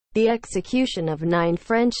The execution of 9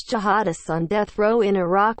 French jihadists on death row in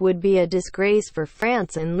Iraq would be a disgrace for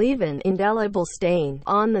France and leave an indelible stain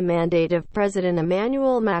on the mandate of President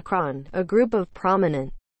Emmanuel Macron, a group of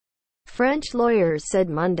prominent French lawyers said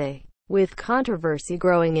Monday, with controversy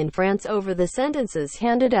growing in France over the sentences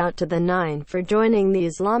handed out to the 9 for joining the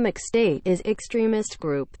Islamic State extremist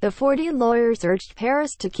group. The 40 lawyers urged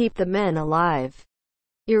Paris to keep the men alive,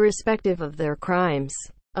 irrespective of their crimes.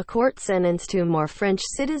 A court sentenced 2 more French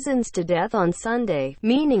citizens to death on Sunday,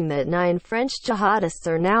 meaning that 9 French jihadists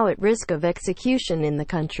are now at risk of execution in the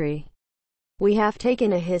country. "We have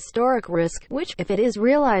taken a historic risk, which, if it is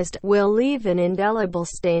realized, will leave an indelible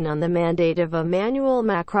stain on the mandate of Emmanuel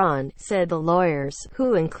Macron," said the lawyers,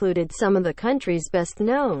 who included some of the country's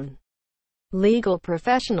best-known legal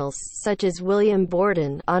professionals, such as William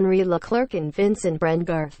Borden, Henri Leclerc and Vincent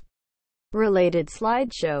Brengarth. Related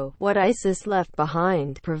slideshow, What ISIS Left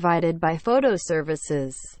Behind, provided by Photo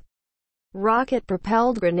Services.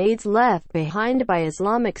 Rocket-propelled grenades left behind by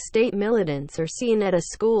Islamic State militants are seen at a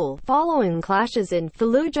school, following clashes in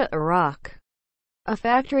Fallujah, Iraq. A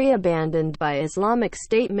factory abandoned by Islamic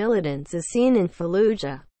State militants is seen in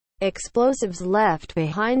Fallujah. Explosives left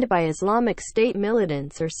behind by Islamic State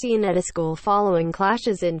militants are seen at a school following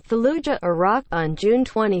clashes in Fallujah, Iraq, on June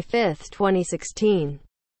 25, 2016.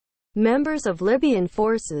 Members of Libyan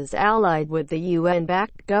forces allied with the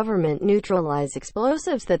UN-backed government neutralized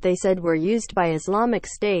explosives that they said were used by Islamic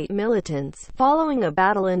State militants, following a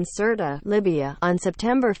battle in Sirte, Libya, on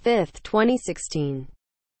September 5, 2016.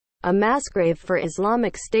 A mass grave for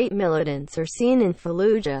Islamic State militants are seen in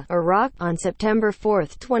Fallujah, Iraq, on September 4,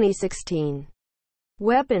 2016.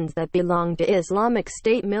 Weapons that belong to Islamic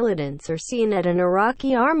State militants are seen at an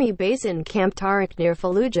Iraqi army base in Camp Tariq near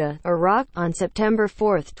Fallujah, Iraq, on September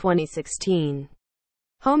 4, 2016.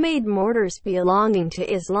 Homemade mortars belonging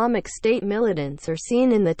to Islamic State militants are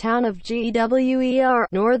seen in the town of Gwer,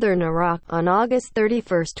 northern Iraq, on August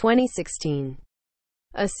 31, 2016.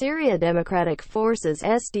 A Syria Democratic Forces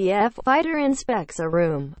 (SDF) fighter inspects a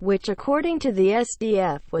room, which according to the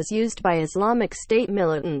SDF was used by Islamic State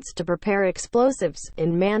militants to prepare explosives,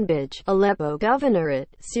 in Manbij, Aleppo Governorate,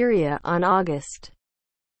 Syria, on August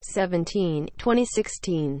 17,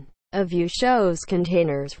 2016. A view shows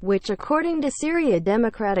containers, which according to Syria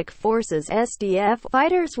Democratic Forces (SDF)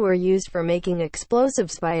 fighters were used for making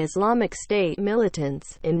explosives by Islamic State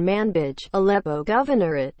militants, in Manbij, Aleppo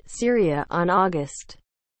Governorate, Syria, on August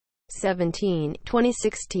 17,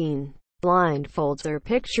 2016. Blindfolds are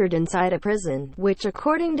pictured inside a prison, which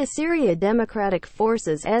according to Syria Democratic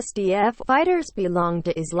Forces (SDF) fighters belong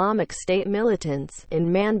to Islamic State militants, in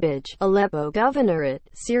Manbij, Aleppo Governorate,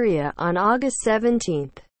 Syria, on August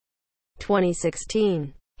 17,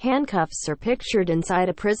 2016. Handcuffs are pictured inside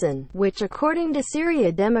a prison, which according to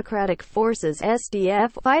Syria Democratic Forces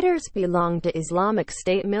 (SDF) fighters belong to Islamic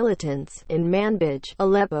State militants, in Manbij,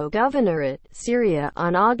 Aleppo Governorate, Syria,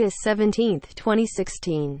 on August 17,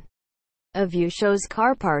 2016. A view shows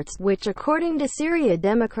car parts, which according to Syria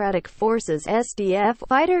Democratic Forces (SDF)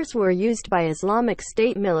 fighters were used by Islamic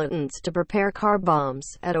State militants to prepare car bombs,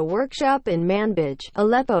 at a workshop in Manbij,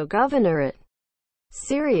 Aleppo Governorate,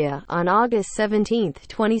 Syria, on August 17,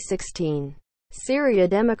 2016. Syria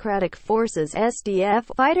Democratic Forces (SDF)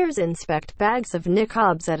 fighters inspect bags of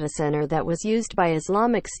niqabs at a center that was used by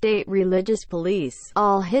Islamic State religious police,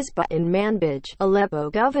 Al-Hizbah, in Manbij, Aleppo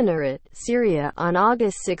Governorate, Syria, on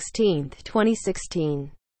August 16,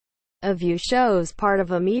 2016. A view shows part of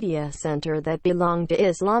a media center that belonged to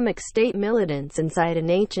Islamic State militants inside an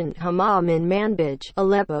ancient hammam in Manbij,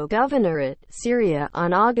 Aleppo Governorate, Syria,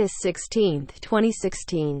 on August 16,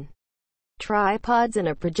 2016. Tripods and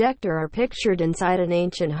a projector are pictured inside an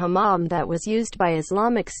ancient hammam that was used by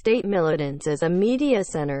Islamic State militants as a media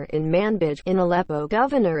center in Manbij, in Aleppo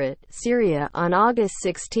Governorate, Syria, on August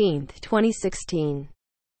 16, 2016.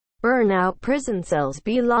 Burnout prison cells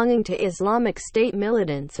belonging to Islamic State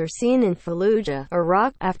militants are seen in Fallujah,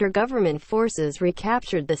 Iraq, after government forces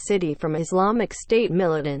recaptured the city from Islamic State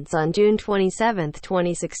militants on June 27,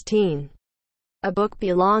 2016. A book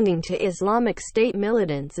belonging to Islamic State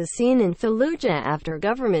militants is seen in Fallujah after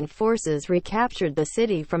government forces recaptured the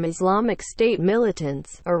city from Islamic State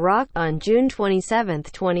militants, Iraq, on June 27,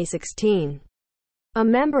 2016. A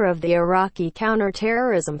member of the Iraqi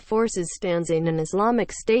counter-terrorism forces stands in an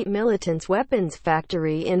Islamic State militants' weapons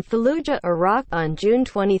factory in Fallujah, Iraq, on June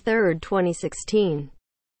 23, 2016.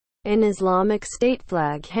 An Islamic State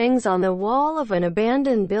flag hangs on the wall of an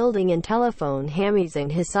abandoned building in Telephone Hamis in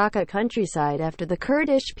Hisaka countryside after the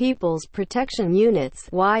Kurdish People's Protection Units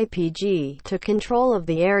 (YPG) took control of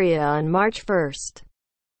the area on March 1,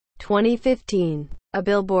 2015. A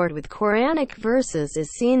billboard with Quranic verses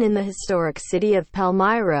is seen in the historic city of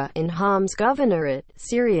Palmyra, in Homs Governorate,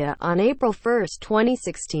 Syria, on April 1,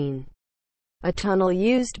 2016. A tunnel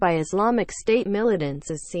used by Islamic State militants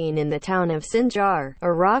is seen in the town of Sinjar,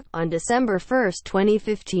 Iraq, on December 1,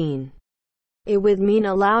 2015. It would mean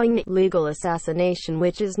allowing legal assassination,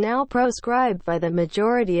 which is now proscribed by the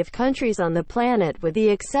majority of countries on the planet with the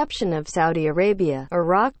exception of Saudi Arabia,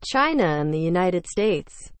 Iraq, China and the United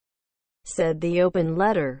States, said the open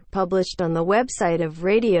letter, published on the website of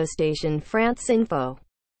radio station France Info.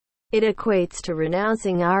 It equates to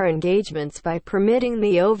renouncing our engagements by permitting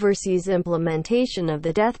the overseas implementation of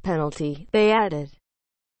the death penalty, they added.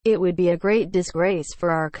 It would be a great disgrace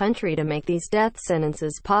for our country to make these death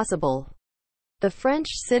sentences possible. The French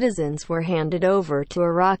citizens were handed over to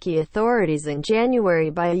Iraqi authorities in January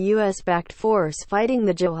by a US-backed force fighting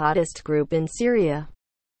the jihadist group in Syria.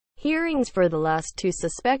 Hearings for the last two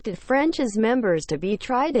suspected French members to be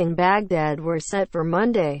tried in Baghdad were set for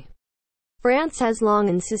Monday. France has long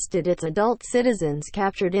insisted its adult citizens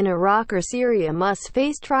captured in Iraq or Syria must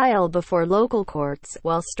face trial before local courts,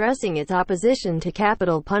 while stressing its opposition to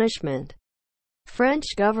capital punishment.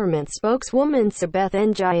 French government spokeswoman Sabeth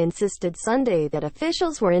Ndiaye insisted Sunday that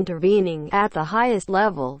officials were intervening, at the highest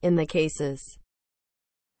level, in the cases.